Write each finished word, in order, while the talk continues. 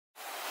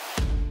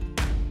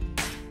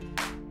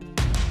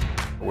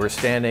We're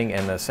standing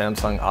in the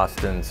Samsung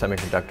Austin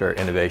Semiconductor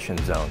Innovation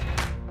Zone.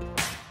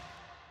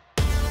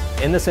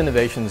 In this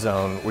innovation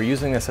zone, we're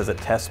using this as a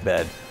test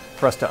bed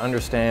for us to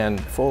understand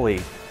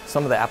fully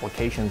some of the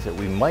applications that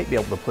we might be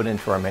able to put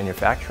into our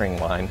manufacturing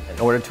line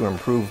in order to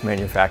improve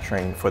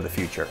manufacturing for the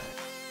future.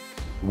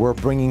 We're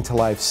bringing to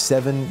life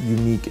 7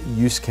 unique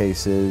use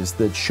cases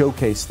that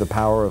showcase the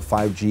power of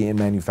 5G in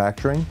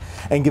manufacturing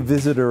and give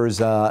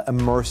visitors an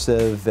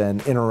immersive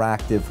and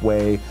interactive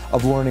way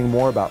of learning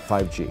more about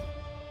 5G.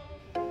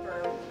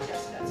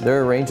 There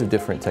are a range of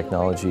different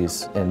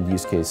technologies and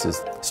use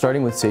cases,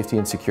 starting with safety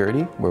and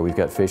security, where we've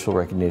got facial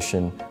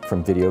recognition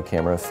from video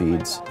camera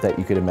feeds that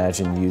you could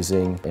imagine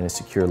using in a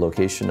secure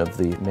location of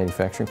the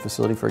manufacturing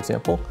facility, for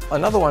example.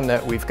 Another one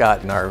that we've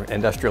got in our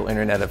industrial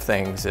Internet of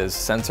Things is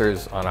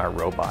sensors on our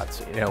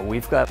robots.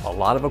 We've got a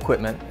lot of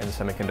equipment in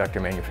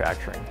semiconductor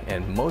manufacturing,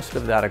 and most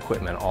of that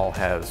equipment all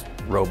has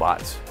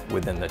robots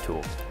within the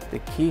tool. The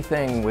key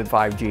thing with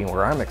 5G, and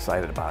where I'm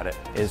excited about it,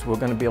 is we're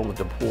going to be able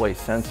to deploy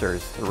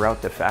sensors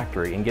throughout the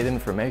factory and get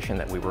information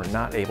that we were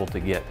not able to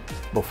get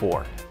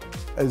before.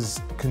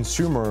 As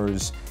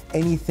consumers,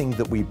 anything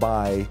that we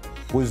buy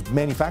was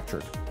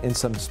manufactured in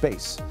some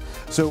space.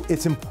 So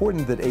it's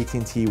important that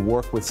AT&T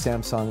work with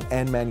Samsung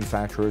and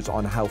manufacturers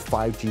on how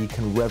 5G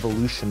can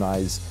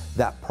revolutionize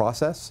that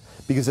process,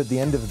 because at the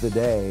end of the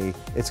day,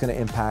 it's going to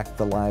impact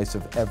the lives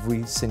of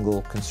every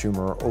single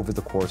consumer over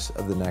the course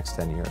of the next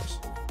 10 years.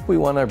 We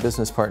want our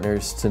business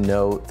partners to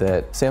know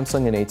that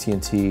Samsung and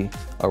AT&T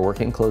are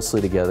working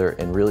closely together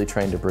and really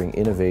trying to bring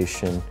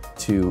innovation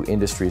to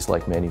industries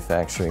like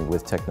manufacturing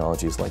with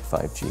technologies like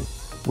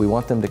 5G. We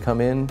want them to come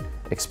in,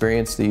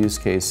 experience the use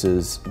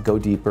cases, go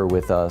deeper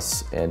with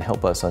us, and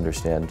help us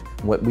understand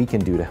what we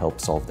can do to help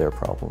solve their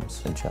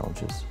problems and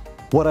challenges.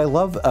 What I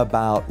love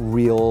about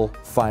real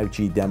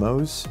 5G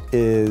demos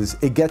is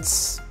it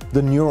gets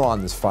the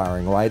neurons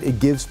firing, right? It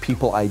gives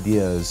people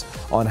ideas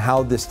on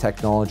how this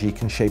technology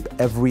can shape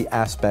every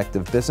aspect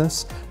of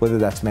business, whether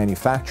that's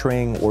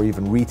manufacturing or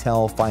even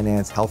retail,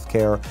 finance,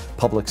 healthcare,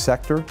 public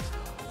sector.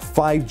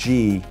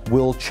 5G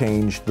will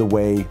change the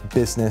way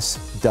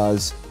business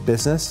does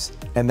business,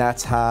 and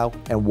that's how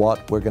and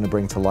what we're going to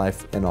bring to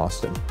life in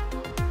Austin.